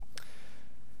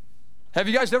Have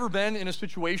you guys ever been in a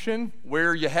situation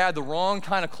where you had the wrong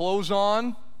kind of clothes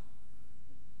on?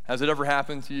 Has it ever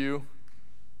happened to you?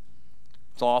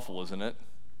 It's awful, isn't it?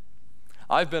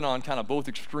 I've been on kind of both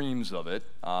extremes of it.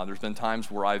 There's been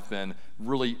times where I've been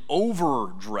really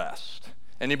overdressed.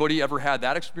 Anybody ever had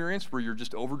that experience where you're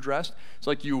just overdressed? It's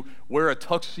like you wear a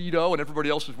tuxedo and everybody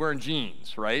else is wearing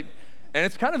jeans, right? And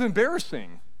it's kind of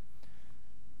embarrassing.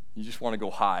 You just want to go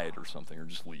hide or something or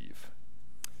just leave.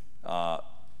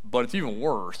 But it's even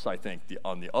worse, I think,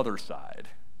 on the other side,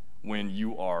 when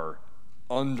you are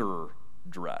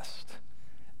underdressed.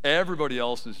 Everybody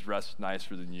else is dressed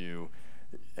nicer than you,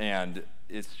 and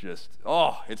it's just,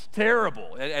 it's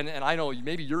terrible. And I know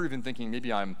maybe you're even thinking,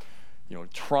 maybe I'm,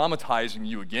 traumatizing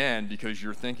you again because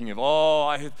you're thinking of,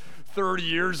 30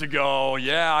 years ago,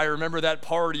 I remember that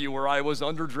party where I was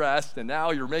underdressed, and now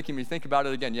you're making me think about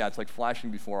it again. Yeah, it's like flashing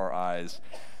before our eyes.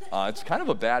 It's kind of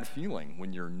a bad feeling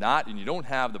when you're not and you don't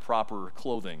have the proper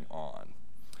clothing on.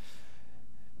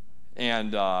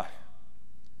 And,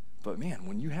 but man,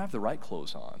 when you have the right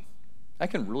clothes on,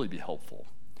 that can really be helpful.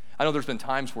 I know there's been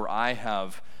times where I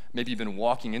have maybe been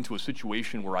walking into a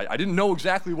situation where I didn't know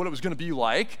exactly what it was going to be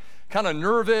like, kind of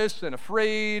nervous and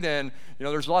afraid, and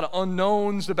there's a lot of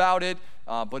unknowns about it.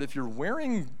 But if you're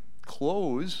wearing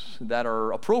clothes that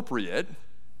are appropriate,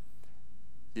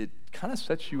 it kind of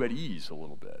sets you at ease a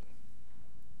little bit.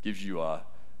 Gives you a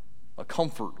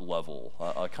comfort level,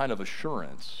 a kind of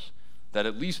assurance that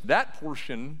at least that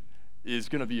portion is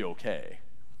going to be okay.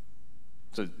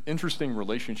 It's an interesting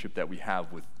relationship that we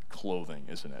have with clothing,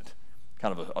 isn't it?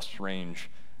 Kind of a strange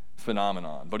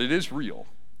phenomenon, but it is real.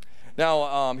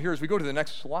 Now, here as we go to the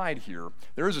next slide here,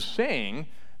 there is a saying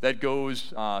that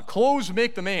goes, clothes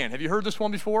make the man. Have you heard this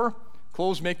one before?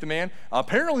 Clothes make the man.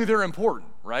 Apparently they're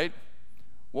important, right?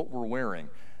 What we're wearing.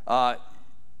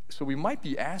 So we might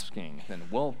be asking then,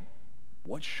 well,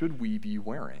 what should we be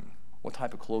wearing? What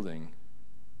type of clothing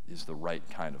is the right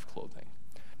kind of clothing?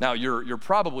 Now, you're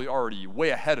probably already way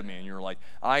ahead of me, and you're like,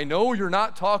 I know you're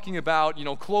not talking about,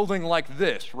 clothing like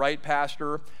this, right,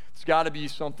 Pastor? It's got to be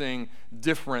something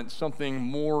different, something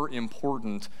more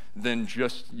important than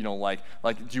just, like,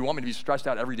 do you want me to be stressed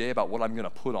out every day about what I'm going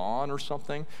to put on or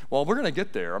something? Well, we're going to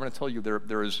get there. I'm going to tell you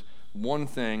there is one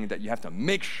thing that you have to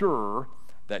make sure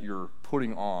that you're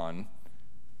putting on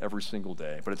every single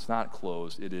day, but it's not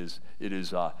clothes. It is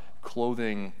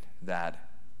clothing that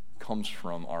comes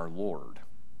from our Lord.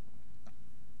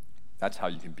 That's how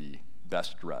you can be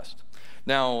best dressed.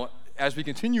 Now, as we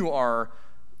continue our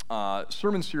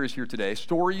sermon series here today,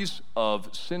 Stories of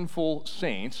Sinful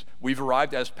Saints, we've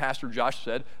arrived, as Pastor Josh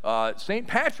said, St.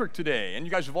 Patrick today. And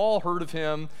you guys have all heard of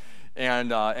him,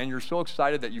 and you're so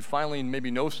excited that you finally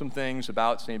maybe know some things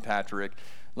about St. Patrick.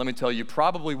 Let me tell you,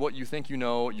 probably what you think you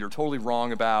know, you're totally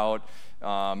wrong about.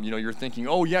 You're thinking,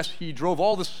 oh, yes, he drove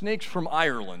all the snakes from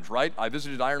Ireland, right? I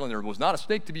visited Ireland. There was not a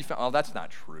snake to be found. Oh, that's not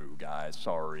true, guys.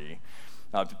 Sorry.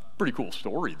 Pretty cool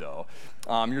story, though.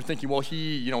 You're thinking, well,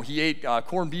 he ate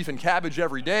corned beef and cabbage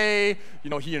every day.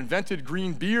 He invented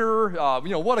green beer.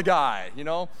 What a guy,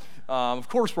 Of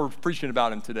course, we're preaching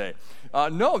about him today.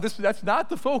 No, that's not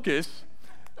the focus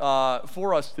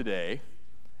for us today.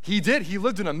 He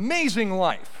lived an amazing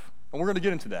life, and we're going to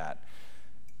get into that.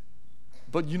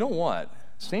 But you know what?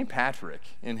 St. Patrick,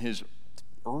 in his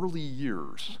early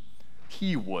years,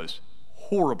 he was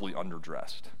horribly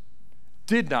underdressed,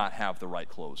 did not have the right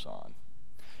clothes on.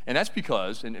 And that's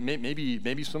because, and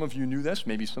maybe some of you knew this,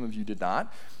 maybe some of you did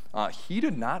not, he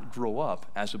did not grow up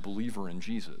as a believer in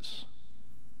Jesus.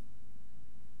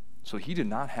 So he did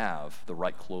not have the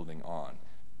right clothing on.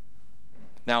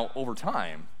 Now, over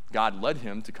time, God led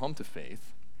him to come to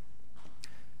faith,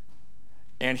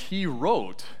 and he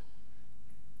wrote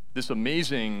this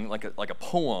amazing, like a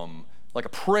poem, like a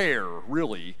prayer,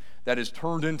 really, that is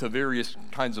turned into various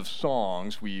kinds of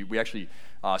songs. We actually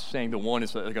sang the one,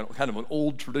 it's like kind of an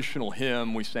old traditional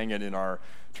hymn. We sang it in our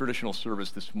traditional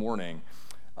service this morning.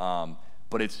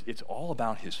 But it's all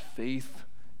about his faith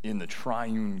in the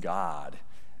triune God.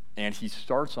 And he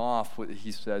starts off with,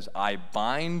 he says, I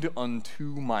bind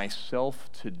unto myself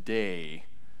today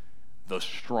the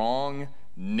strong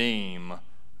name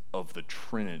of the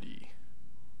Trinity.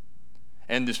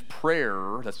 And this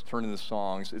prayer that's turned into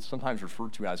songs, it's sometimes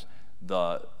referred to as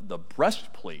the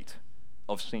breastplate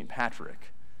of St.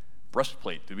 Patrick.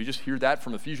 Breastplate. Did we just hear that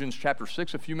from Ephesians chapter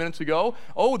 6 a few minutes ago?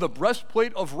 Oh, the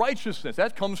breastplate of righteousness.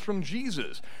 That comes from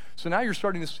Jesus. So now you're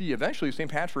starting to see eventually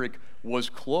St. Patrick was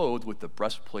clothed with the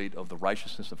breastplate of the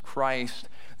righteousness of Christ,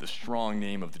 the strong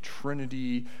name of the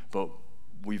Trinity, but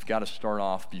we've got to start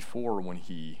off before when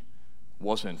he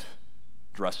wasn't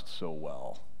dressed so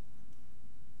well.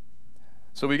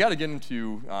 So we got to get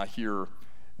into here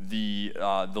the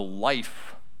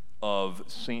life of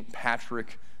St.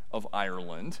 Patrick of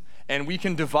Ireland, and we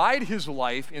can divide his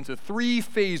life into 3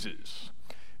 phases.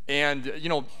 And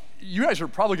you guys are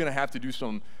probably going to have to do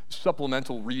some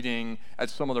supplemental reading at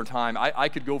some other time. I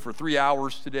could go for 3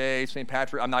 hours today, St.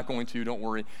 Patrick. I'm not going to. Don't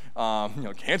worry.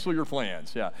 Cancel your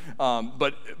plans. Yeah.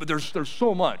 But there's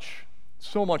so much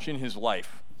in his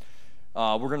life.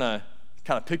 We're going to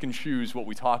kind of pick and choose what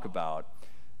we talk about.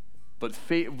 But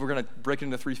we're going to break it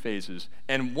into 3 phases.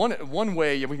 And one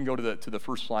way, we can go to the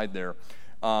first slide there.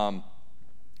 We've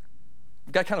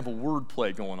got kind of a word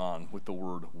play going on with the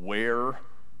word where,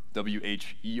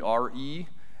 W-H-E-R-E,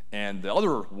 and the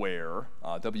other where,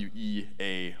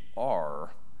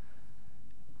 W-E-A-R.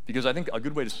 Because I think a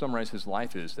good way to summarize his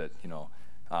life is that,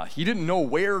 he didn't know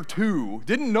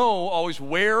didn't know always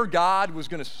where God was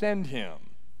going to send him.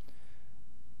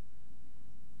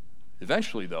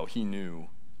 Eventually, though, he knew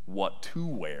what to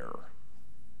wear.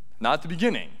 Not at the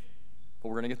beginning, but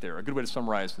we're going to get there. A good way to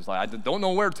summarize is I don't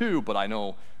know where to, but I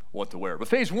know what to wear. But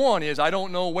phase 1 is I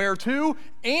don't know where to,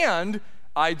 and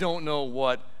I don't know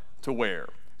what to wear.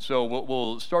 So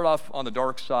we'll start off on the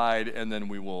dark side, and then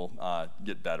we will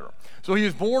get better. So he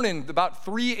was born in about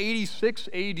 386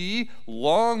 AD,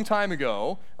 long time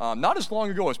ago. Not as long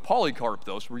ago as Polycarp,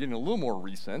 though, so we're getting a little more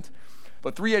recent.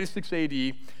 But 386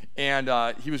 AD,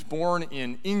 and he was born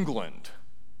in England.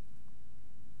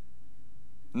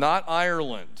 Not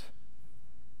Ireland.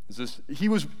 He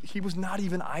was not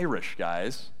even Irish,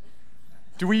 guys.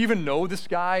 Do we even know this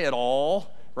guy at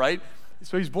all, right?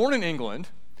 So he's born in England,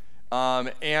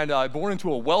 and born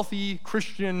into a wealthy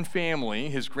Christian family.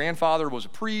 His grandfather was a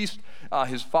priest.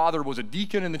 His father was a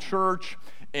deacon in the church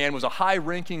and was a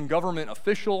high-ranking government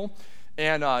official.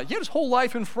 And he had his whole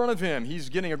life in front of him. He's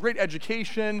getting a great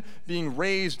education, being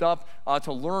raised up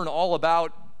to learn all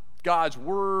about God's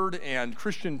word and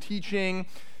Christian teaching,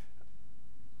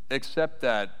 except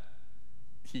that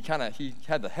he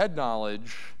had the head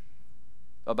knowledge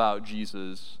about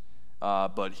Jesus,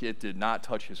 but it did not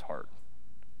touch his heart.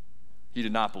 He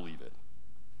did not believe it.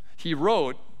 He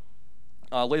wrote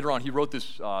later on. He wrote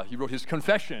his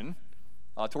confession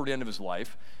toward the end of his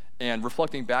life, and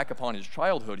reflecting back upon his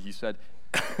childhood, he said,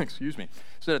 "Excuse me."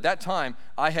 Said at that time,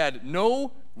 I had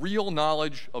no real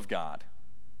knowledge of God.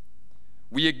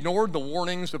 We ignored the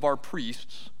warnings of our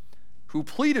priests, who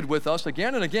pleaded with us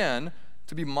again and again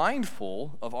to be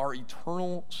mindful of our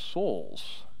eternal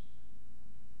souls.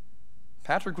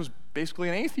 Patrick was basically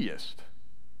an atheist.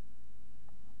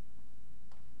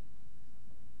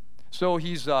 So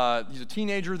he's a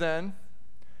teenager then,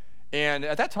 and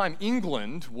at that time,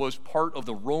 England was part of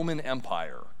the Roman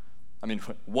Empire. I mean,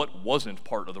 what wasn't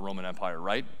part of the Roman Empire,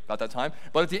 right, about that time?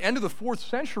 But at the end of the 4th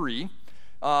century,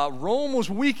 Rome was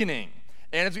weakening.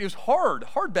 And it was hard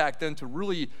back then to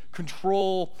really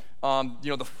control,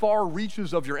 the far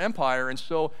reaches of your empire. And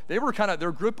so they were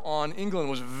their grip on England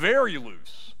was very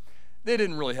loose. They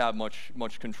didn't really have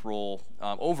much control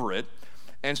over it.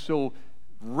 And so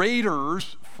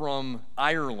raiders from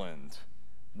Ireland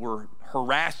were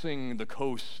harassing the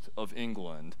coast of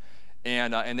England.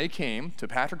 And they came to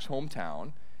Patrick's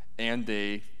hometown, and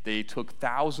they took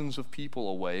thousands of people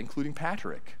away, including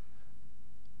Patrick.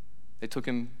 They took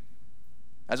him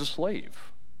as a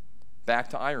slave back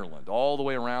to Ireland, all the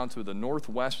way around to the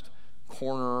northwest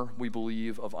corner, we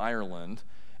believe, of Ireland.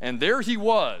 And there he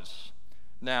was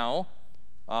now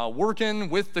working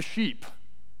with the sheep.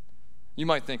 You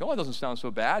might think, oh, it doesn't sound so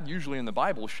bad. Usually in the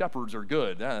Bible, shepherds are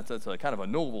good. That's a kind of a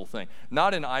noble thing.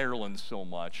 Not in Ireland so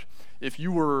much. If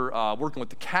you were working with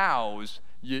the cows,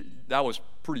 that was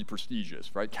pretty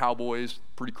prestigious, right? Cowboys,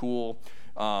 pretty cool.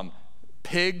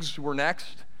 Pigs were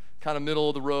next. Kind of middle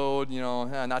of the road,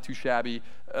 not too shabby.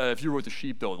 If you were with the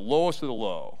sheep, though, the lowest of the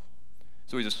low.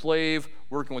 So he's a slave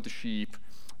working with the sheep.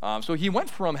 So he went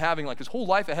from having his whole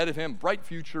life ahead of him, bright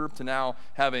future, to now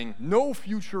having no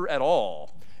future at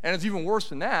all. And it's even worse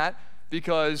than that,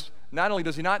 because not only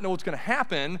does he not know what's going to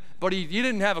happen, but he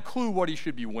didn't have a clue what he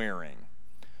should be wearing.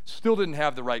 Still didn't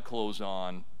have the right clothes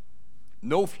on.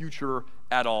 No future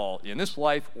at all in this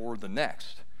life or the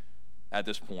next at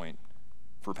this point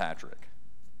for Patrick.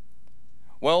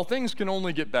 Well, things can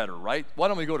only get better, right? Why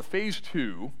don't we go to phase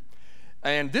 2?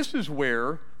 And this is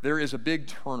where there is a big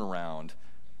turnaround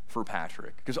for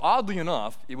Patrick. Because oddly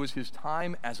enough, it was his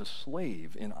time as a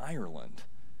slave in Ireland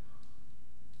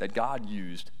that God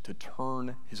used to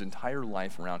turn his entire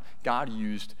life around. God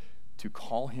used to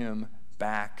call him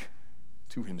back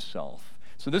to himself.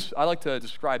 So I like to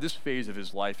describe this phase of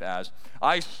his life as,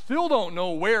 I still don't know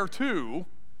where to,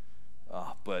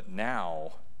 but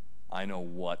now I know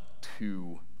what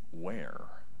to wear.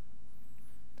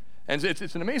 And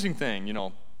it's an amazing thing,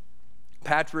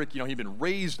 Patrick, he'd been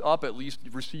raised up at least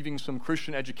receiving some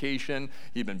Christian education.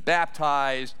 He'd been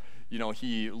baptized.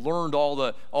 He learned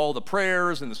all the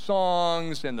prayers and the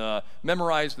songs and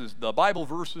memorized the Bible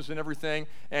verses and everything.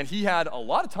 And he had a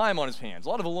lot of time on his hands, a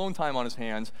lot of alone time on his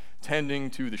hands, tending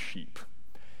to the sheep.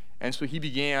 And so he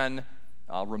began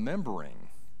remembering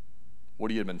what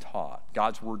he had been taught,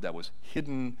 God's word that was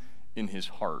hidden in his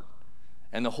heart.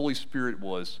 And the Holy Spirit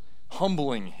was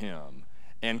humbling him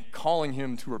and calling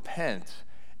him to repent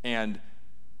and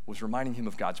was reminding him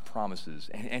of God's promises.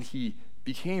 And he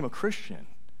became a Christian.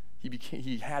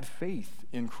 He had faith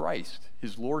in Christ,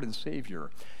 his Lord and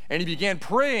Savior. And he began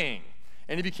praying,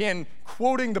 and he began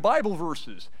quoting the Bible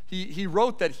verses. He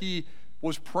wrote that he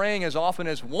was praying as often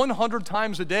as 100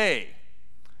 times a day.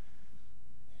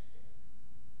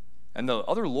 And the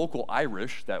other local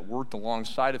Irish that worked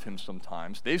alongside of him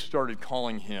sometimes, they started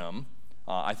calling him,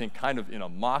 I think kind of in a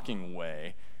mocking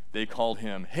way, they called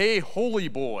him, "Hey, holy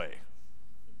boy,"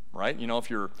 right? If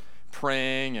you're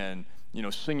praying and,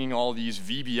 singing all these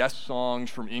VBS songs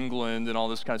from England and all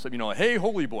this kind of stuff, "Hey,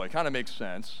 holy boy," kind of makes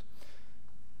sense.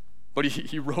 But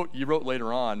he wrote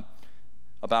later on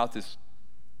about this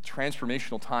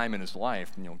transformational time in his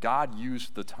life. God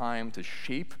used the time to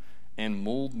shape and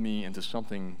mold me into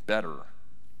something better.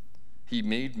 He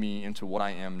made me into what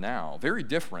I am now, very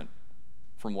different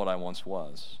from what I once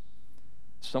was.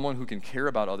 Someone who can care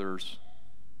about others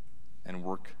and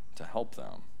work to help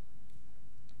them.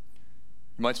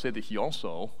 You might say that he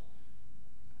also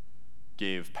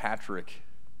gave Patrick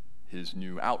his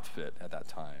new outfit at that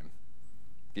time,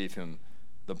 gave him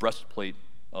the breastplate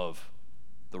of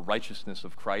the righteousness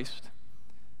of Christ,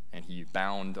 and he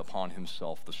bound upon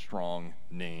himself the strong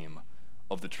name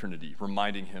of the Trinity,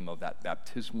 reminding him of that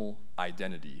baptismal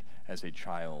identity as a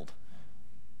child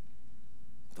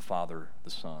of the Father, the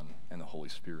Son, and the Holy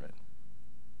Spirit.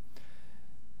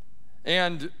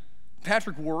 And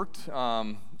Patrick worked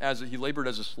he labored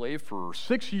as a slave for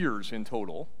 6 years in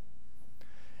total.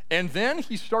 And then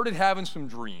he started having some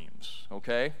dreams,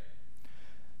 okay?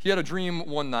 He had a dream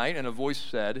one night, and a voice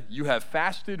said, "You have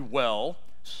fasted well.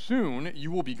 Soon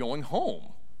you will be going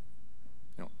home."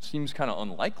 Seems kind of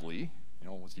unlikely.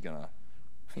 What's he gonna?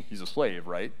 He's a slave,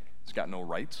 right? He's got no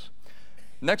rights.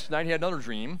 Next night he had another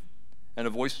dream, and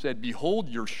a voice said, "Behold,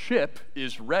 your ship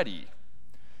is ready."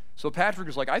 So Patrick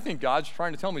is like, I think God's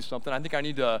trying to tell me something. I think I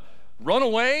need to run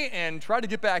away and try to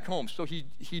get back home. So he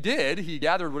did. He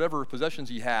gathered whatever possessions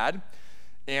he had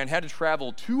and had to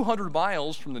travel 200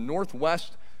 miles from the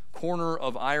northwest corner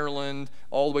of Ireland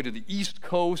all the way to the east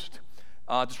coast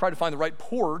to try to find the right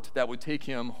port that would take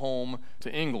him home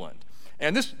to England.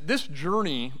 And this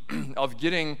journey of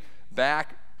getting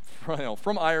back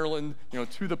from Ireland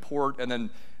to the port and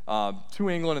then to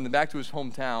England and then back to his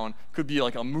hometown could be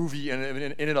like a movie in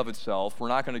and of itself. We're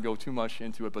not going to go too much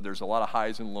into it, but there's a lot of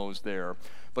highs and lows there.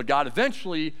 But God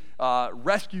eventually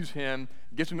rescues him,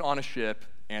 gets him on a ship,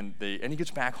 and he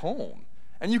gets back home.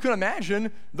 And you can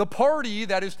imagine the party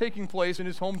that is taking place in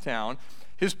his hometown.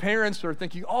 His parents are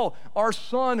thinking, "Oh, our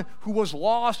son who was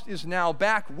lost is now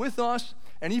back with us."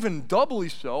 And even doubly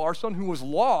so, our son who was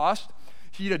lost,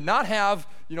 he did not have,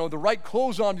 the right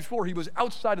clothes on before. He was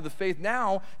outside of the faith.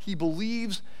 Now he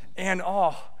believes, and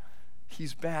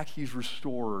he's back. He's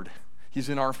restored. He's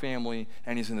in our family,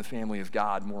 and he's in the family of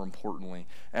God, more importantly.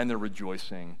 And they're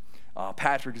rejoicing.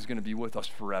 Patrick is going to be with us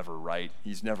forever, right?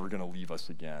 He's never going to leave us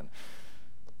again.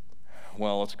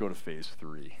 Well, let's go to phase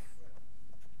 3.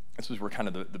 This is where kind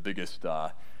of the biggest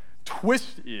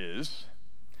twist is,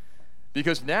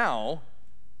 because now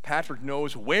Patrick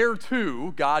knows where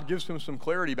to. God gives him some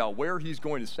clarity about where he's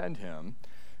going to send him,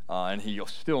 and he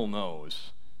still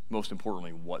knows, most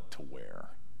importantly, what to wear.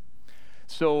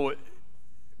 So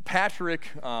Patrick,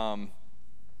 you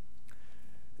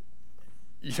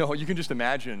can just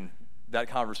imagine that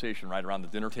conversation right around the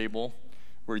dinner table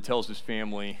where he tells his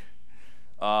family,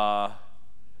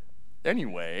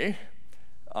 anyway,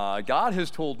 God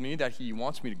has told me that he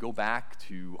wants me to go back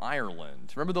to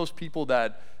Ireland. Remember those people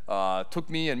that took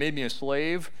me and made me a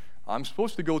slave? I'm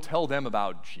supposed to go tell them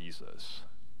about Jesus.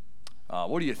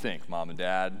 What do you think, Mom and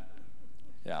Dad?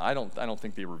 Yeah, I don't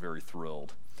think they were very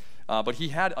thrilled. But he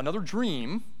had another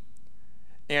dream,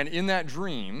 and in that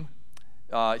dream,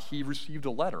 he received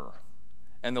a letter.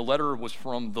 And the letter was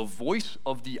from the Voice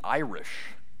of the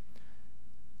Irish.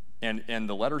 And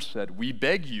the letter said, "We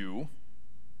beg you,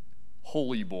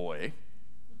 holy boy,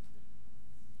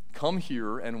 come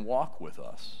here and walk with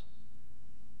us."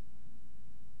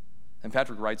 And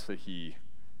Patrick writes that he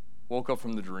woke up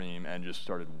from the dream and just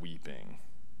started weeping,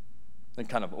 and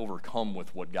kind of overcome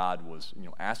with what God was,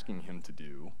 asking him to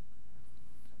do.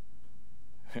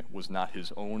 was not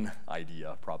his own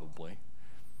idea, probably,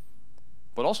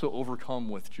 but also overcome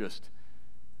with just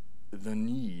the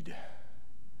need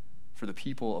for the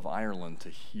people of Ireland to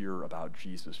hear about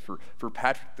Jesus, for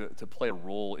Patrick to play a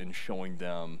role in showing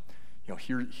them,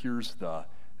 here's the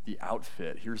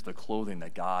outfit, here's the clothing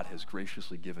that God has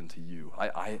graciously given to you.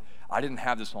 I didn't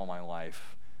have this all my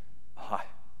life,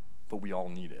 but we all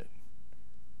need it.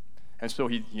 And so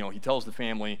he tells the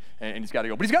family, and he's got to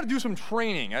go. But he's got to do some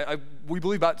training. We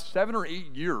believe about 7 or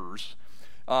 8 years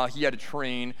he had to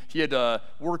train. He had to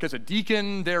work as a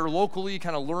deacon there locally,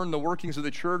 kind of learn the workings of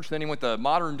the church. Then he went to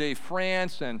modern-day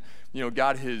France and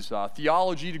got his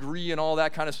theology degree and all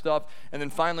that kind of stuff. And then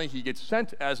finally he gets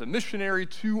sent as a missionary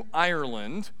to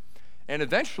Ireland. And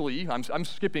eventually, I'm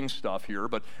skipping stuff here,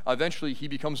 but eventually he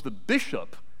becomes the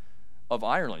bishop of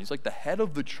Ireland. He's like the head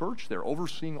of the church there,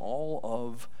 overseeing all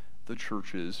of the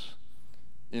churches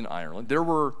in Ireland. There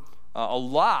were a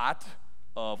lot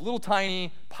of little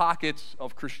tiny pockets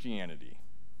of Christianity,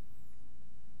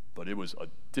 but it was a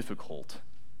difficult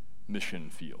mission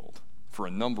field for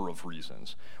a number of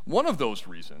reasons. One of those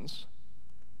reasons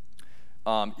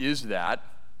is that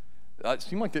it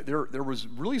seemed like there was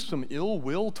really some ill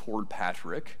will toward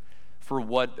Patrick for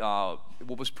what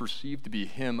was perceived to be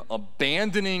him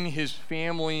abandoning his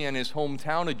family and his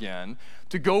hometown again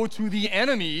to go to the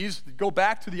enemies, go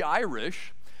back to the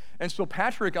Irish. And so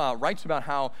Patrick writes about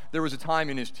how there was a time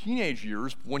in his teenage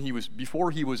years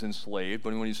before he was enslaved,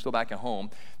 but when he was still back at home,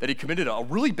 that he committed a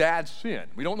really bad sin.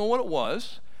 We don't know what it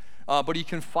was, but he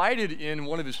confided in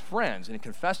one of his friends, and he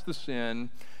confessed the sin.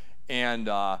 And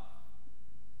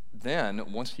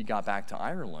then once he got back to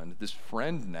Ireland, this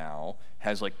friend now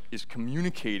is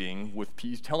communicating with,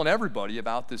 he's telling everybody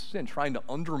about this sin, trying to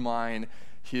undermine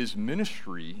his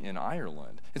ministry in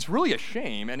Ireland. It's really a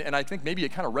shame, and I think maybe it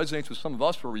kind of resonates with some of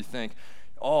us where we think,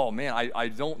 oh man, I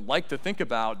don't like to think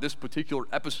about this particular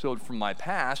episode from my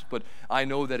past, but I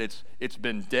know that it's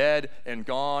been dead and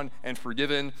gone and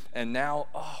forgiven, and now,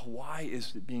 why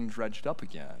is it being dredged up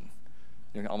again?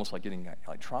 Almost like getting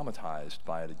traumatized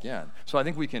by it again. So I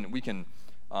think we can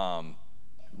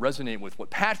resonate with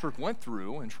what Patrick went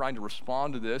through and trying to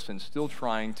respond to this and still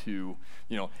trying to,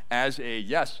 as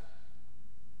a,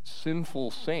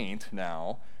 sinful saint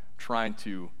now, trying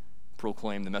to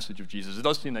proclaim the message of Jesus. It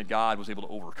does seem that God was able to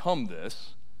overcome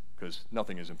this, because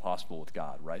nothing is impossible with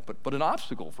God, right? But an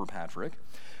obstacle for Patrick.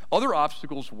 Other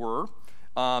obstacles were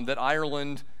that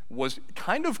Ireland was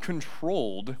kind of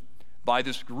controlled by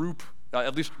this group,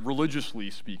 at least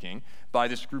religiously speaking, by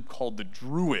this group called the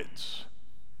Druids.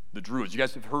 The Druids. You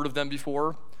guys have heard of them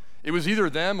before? It was either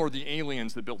them or the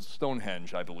aliens that built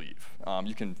Stonehenge, I believe.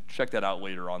 You can check that out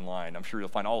later online. I'm sure you'll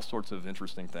find all sorts of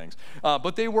interesting things.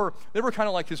 But they were kind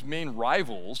of like his main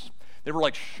rivals. They were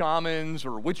like shamans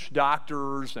or witch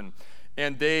doctors,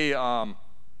 and they,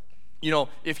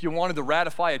 if you wanted to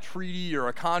ratify a treaty or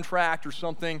a contract or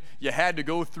something, you had to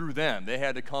go through them. They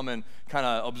had to come and kind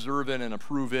of observe it and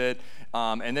approve it.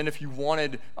 And then if you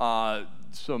wanted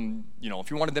if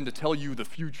you wanted them to tell you the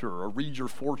future or read your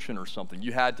fortune or something,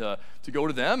 you had to go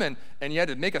to them and you had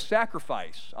to make a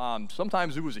sacrifice.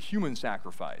 Sometimes it was a human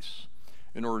sacrifice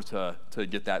in order to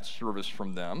get that service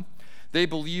from them. They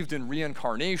believed in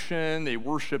reincarnation. They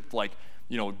worshipped there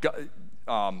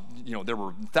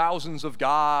were thousands of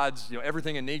gods.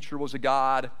 Everything in nature was a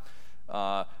god.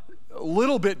 A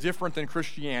little bit different than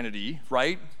Christianity,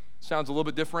 right? Sounds a little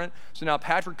bit different. So now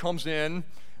Patrick comes in.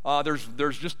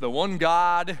 There's just the one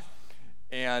God,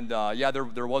 and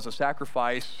there was a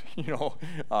sacrifice.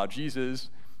 Jesus.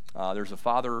 There's a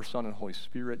Father, Son, and Holy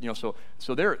Spirit.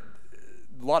 So there,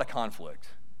 a lot of conflict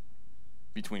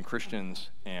between Christians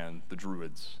and the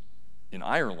Druids in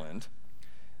Ireland.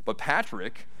 But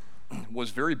Patrick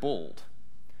was very bold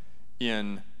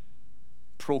in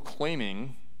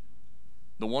proclaiming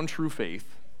the one true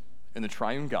faith in the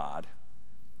triune God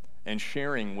and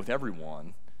sharing with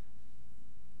everyone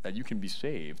that you can be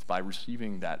saved by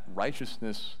receiving that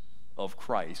righteousness of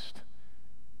Christ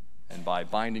and by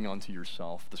binding unto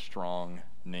yourself the strong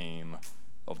name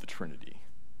of the Trinity.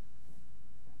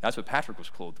 That's what Patrick was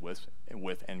clothed with,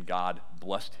 and God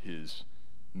blessed his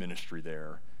ministry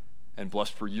there and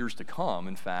blessed for years to come.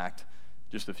 In fact,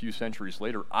 just a few centuries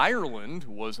later, Ireland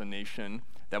was a nation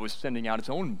that was sending out its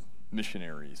own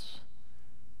missionaries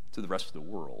to the rest of the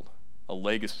world, a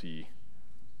legacy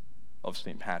of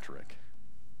St. Patrick.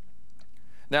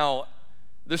 Now,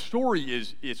 this story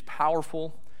is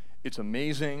powerful, it's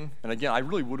amazing, and again, I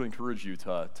really would encourage you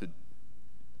to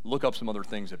look up some other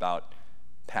things about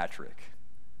Patrick.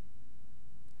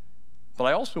 But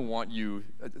I also want you,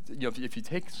 if you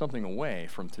take something away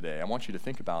from today, I want you to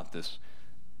think about this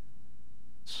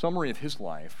summary of his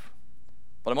life,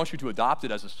 but I want you to adopt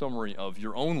it as a summary of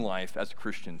your own life as a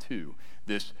Christian too.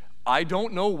 This, I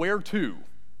don't know where to,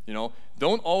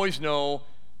 don't always know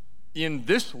in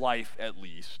this life at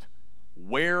least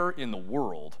where in the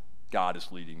world God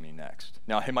is leading me next.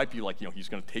 Now, it might be like, he's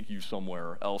going to take you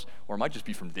somewhere else, or it might just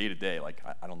be from day to day, like,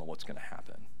 I don't know what's going to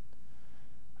happen.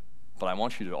 But I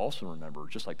want you to also remember,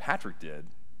 just like Patrick did,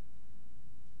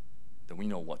 that we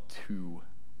know what to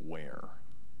wear.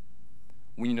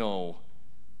 We know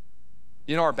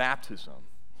in our baptism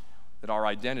that our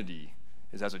identity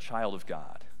is as a child of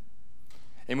God.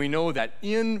 And we know that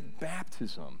in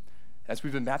baptism, as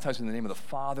we've been baptized in the name of the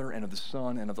Father and of the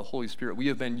Son and of the Holy Spirit, we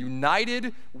have been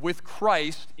united with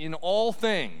Christ in all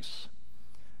things.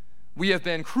 We have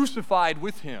been crucified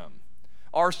with him.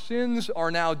 Our sins are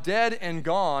now dead and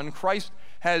gone. Christ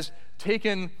has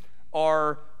taken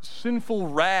our sinful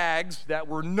rags that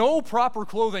were no proper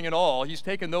clothing at all. He's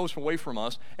taken those away from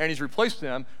us, and he's replaced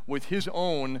them with his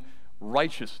own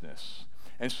righteousness.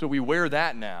 And so we wear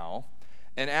that now.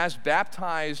 And as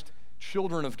baptized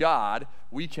children of God,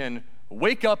 we can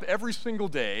wake up every single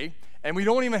day, and we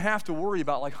don't even have to worry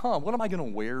about what am I going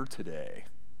to wear today?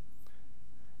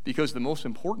 Because the most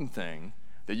important thing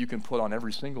that you can put on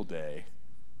every single day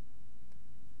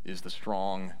is the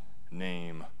strong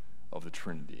name of the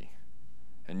Trinity.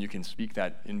 And you can speak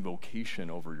that invocation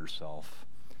over yourself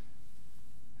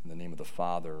in the name of the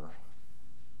Father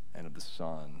and of the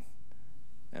Son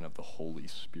and of the Holy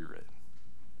Spirit.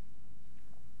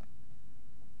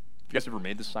 You guys ever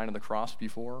made the sign of the cross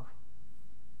before?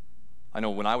 I know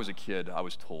when I was a kid, I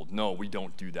was told, no, we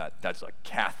don't do that. That's a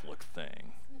Catholic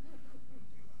thing.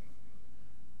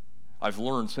 I've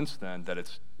learned since then that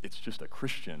it's just a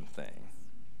Christian thing.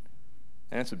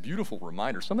 And it's a beautiful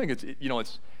reminder.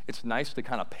 It's nice to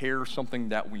kind of pair something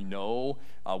that we know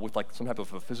with some type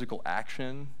of a physical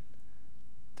action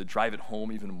to drive it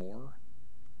home even more.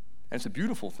 And it's a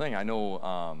beautiful thing. I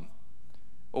know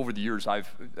over the years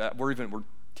we're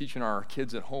teaching our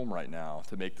kids at home right now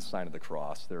to make the sign of the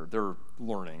cross. They're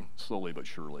learning slowly but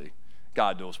surely.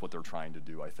 God knows what they're trying to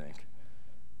do, I think.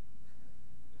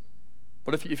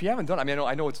 But if you haven't done it,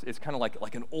 I know it's kind of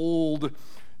like an old,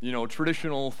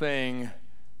 traditional thing.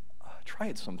 Try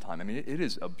it sometime. It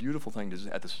is a beautiful thing to just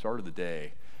at the start of the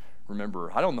day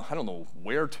remember. I don't know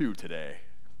where to today,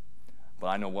 but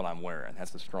I know what I'm wearing.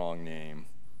 That's the strong name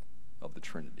of the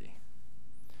Trinity.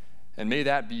 And may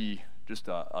that be just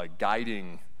a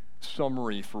guiding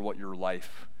summary for what your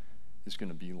life is going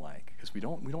to be like, because we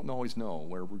don't always know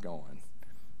where we're going,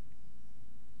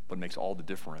 but it makes all the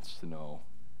difference to know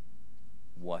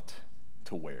what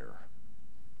to wear,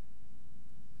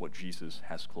 what Jesus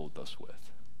has clothed us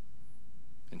with.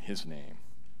 In his name,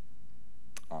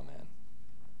 amen.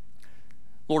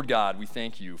 Lord God, we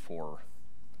thank you for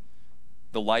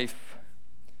the life,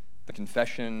 the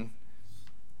confession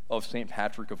of St.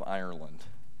 Patrick of Ireland.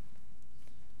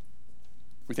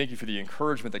 We thank you for the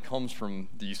encouragement that comes from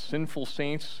these sinful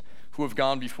saints who have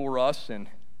gone before us, and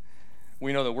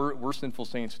we know that we're sinful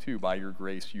saints too. By your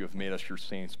grace, you have made us your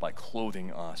saints by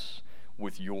clothing us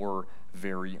with your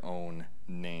very own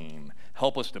name.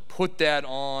 Help us to put that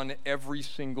on every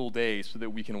single day so that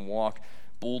we can walk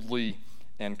boldly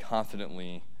and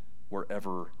confidently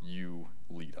wherever you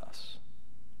lead us.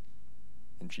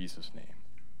 In Jesus' name.